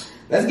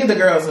 Let's give the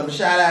girls some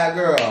shout out,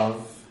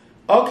 girls.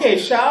 Okay,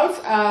 shouts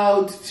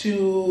out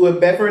to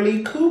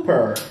Beverly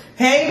Cooper.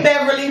 Hey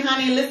Beverly,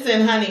 honey,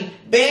 listen, honey.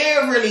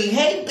 Beverly,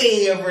 hey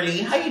Beverly,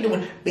 how you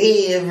doing,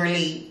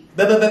 Beverly?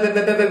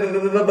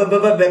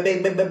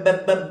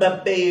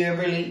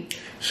 Beverly.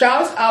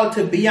 Shouts out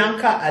to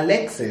Bianca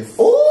Alexis.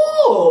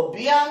 Ooh,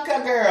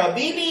 Bianca girl,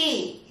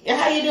 BB.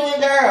 How you doing,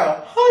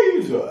 girl? How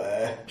you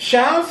doing?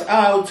 Shouts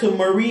out to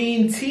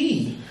Marine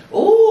T.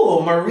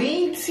 Ooh,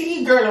 Marine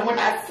T, girl. And when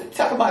I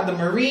talk about the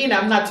Marine,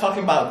 I'm not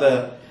talking about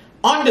the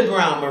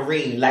underground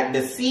Marine, like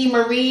the sea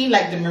Marine,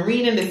 like the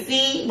Marine in the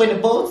sea where the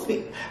boats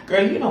be.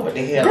 Girl, you know what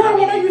the hell. Girl,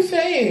 what are you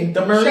saying?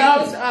 The Marine.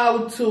 Shouts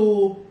out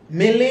to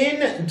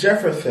Millen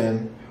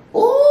Jefferson.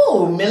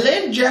 Ooh,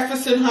 Millen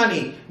Jefferson,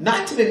 honey.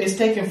 Not to be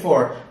mistaken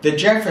for the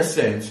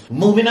Jeffersons.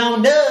 Moving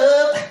on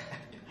up,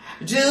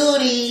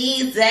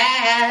 Judy's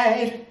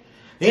side.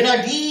 In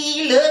a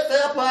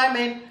deluxe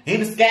apartment in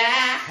the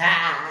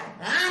sky.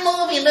 I'm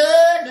moving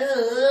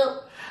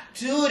up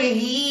to the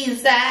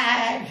east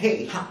side.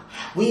 Hey,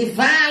 we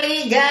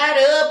finally got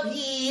a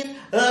piece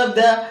of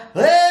the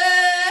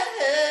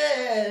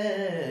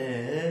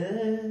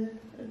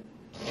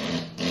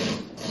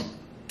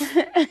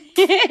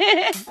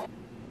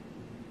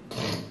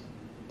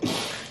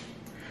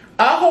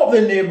I hope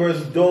the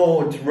neighbors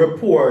don't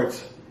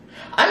report.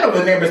 I know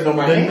the neighbors know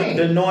my name.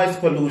 The noise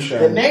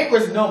pollution. The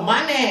neighbors know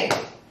my name.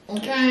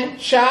 Okay.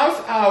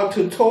 Shouts out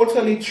to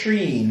Totally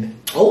Treen.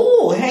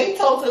 Oh, hey,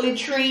 Totally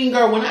Treen,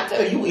 girl. When I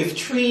tell you it's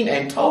Treen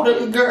and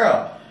Totally,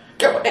 girl.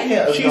 Girl, what the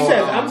hell is She going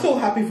says, on? I'm so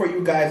happy for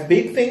you guys.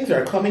 Big things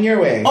are coming your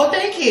way. Oh,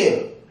 thank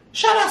you.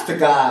 Shout outs to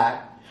God.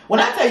 When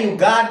I tell you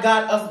God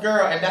got us,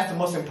 girl, and that's the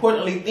most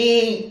importantly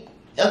thing,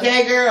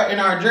 okay, girl, in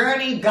our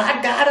journey,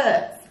 God got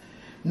us.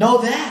 Know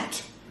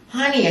that.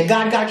 Honey, and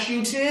God got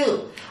you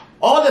too.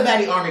 All the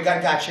Baddie Army,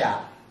 God got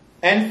y'all.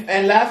 And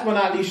last but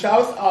not least,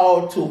 shouts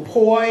out to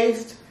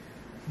Poised,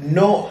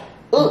 no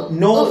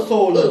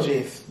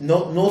zoologist.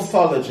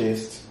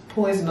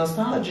 Poise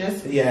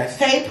nostalgist. Yes.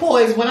 Hey,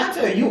 Poise, when I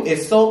tell you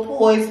it's so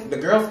poised, the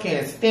girls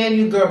can't stand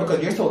you, girl,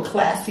 because you're so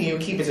classy and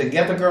you keep it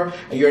together, girl,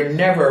 and you're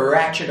never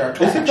ratchet or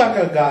classy. This is like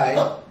a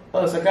guy.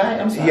 Oh, it's a guy?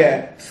 I'm sorry.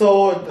 Yeah.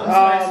 So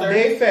sorry,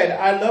 they said,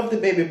 I love the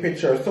baby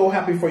picture. So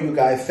happy for you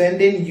guys.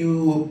 Sending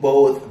you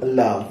both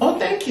love. Oh,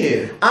 thank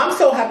you. I'm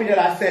so happy that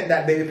I sent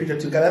that baby picture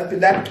to you guys.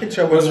 That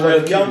picture was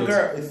really young cute.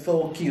 girl. It's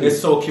so cute.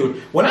 It's so cute.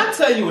 When I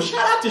tell you,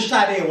 shout out to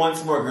Sade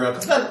once more, girl,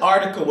 because that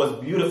article was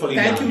beautifully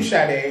done. Thank you,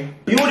 Sade.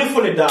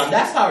 Beautifully done.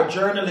 That's how a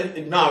journalist.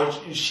 No,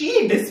 she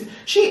is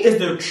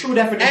the true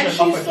definition And of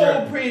she's a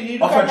so pretty.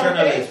 of a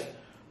journalist.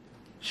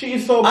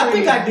 She's so pretty. I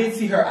think I did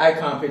see her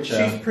icon picture.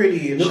 She's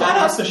pretty. Shout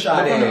out to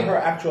Sade. Look on her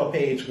actual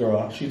page,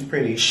 girl. She's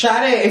pretty.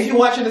 Sade, if you're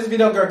watching this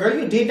video, girl,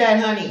 you did that,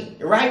 honey.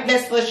 Right,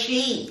 that's for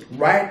she.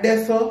 Right,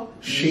 that's her.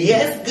 She.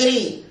 Yes,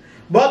 goody.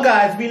 But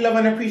guys, we love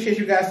and appreciate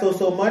you guys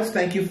so much.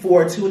 Thank you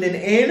for tuning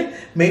in.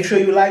 Make sure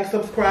you like,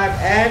 subscribe,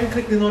 and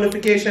click the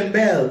notification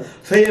bell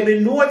so you'll be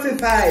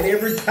notified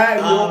every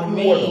time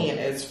we upload.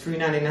 It's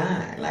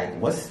 $3.99.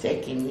 Like, what's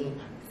taking you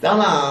so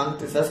long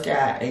to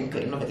subscribe and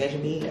click the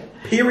notification bell?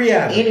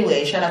 Period.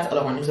 Anyway, shout out to all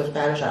of our new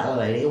subscribers. Shout out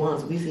to all the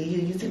ones. We see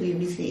you. You see me.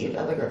 We see you.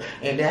 Other girl.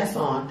 And that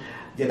song,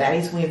 the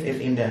BaddieTwinz, is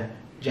in the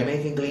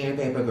Jamaica Gleaner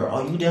paper, girl.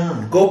 Are you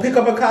done? Go pick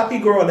up a copy,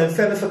 girl, and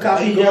send us a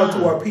copy, girl,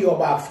 to our P.O.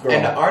 Box, girl.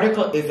 And the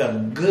article is a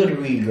good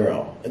read,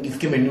 girl. It's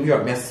given New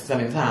York best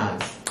 7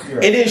 times. Girl.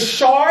 It is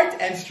short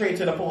and straight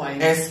to the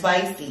point. And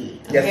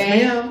spicy. Yes, Okay?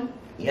 ma'am.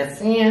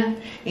 Yes, ma'am.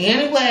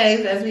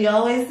 Anyways, as we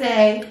always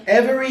say,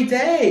 every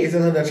day is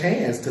another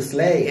chance to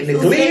slay in the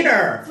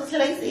Gleaner. So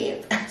slay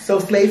sis. So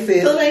slay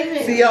sis. So slay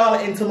sis. See y'all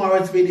in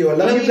tomorrow's video.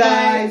 Love you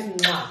guys.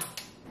 Mwah.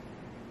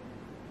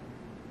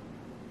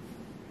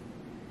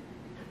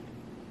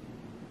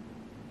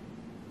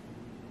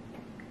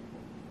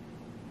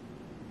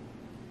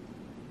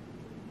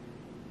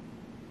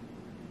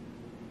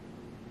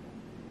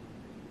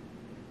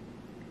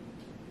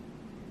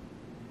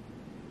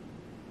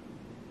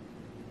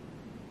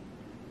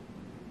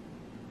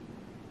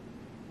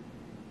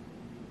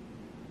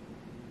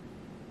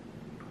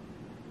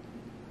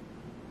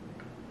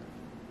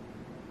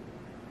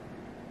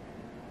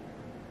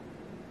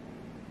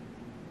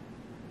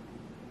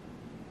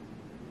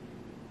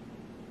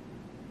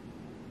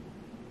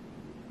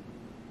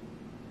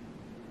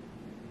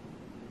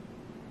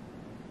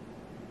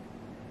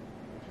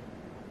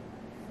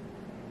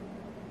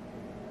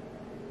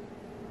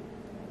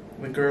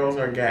 The girls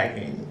are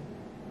gagging.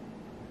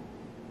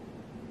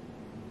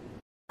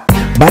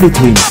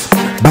 BaddieTwinz,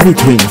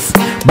 BaddieTwinz,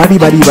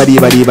 BaddieTwinz,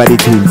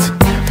 BaddieTwinz,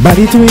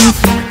 BaddieTwinz,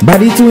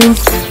 BaddieTwinz,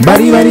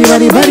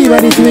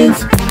 BaddieTwinz,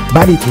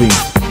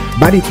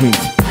 BaddieTwinz,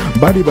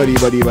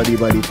 BaddieTwinz,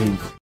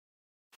 BaddieTwinz.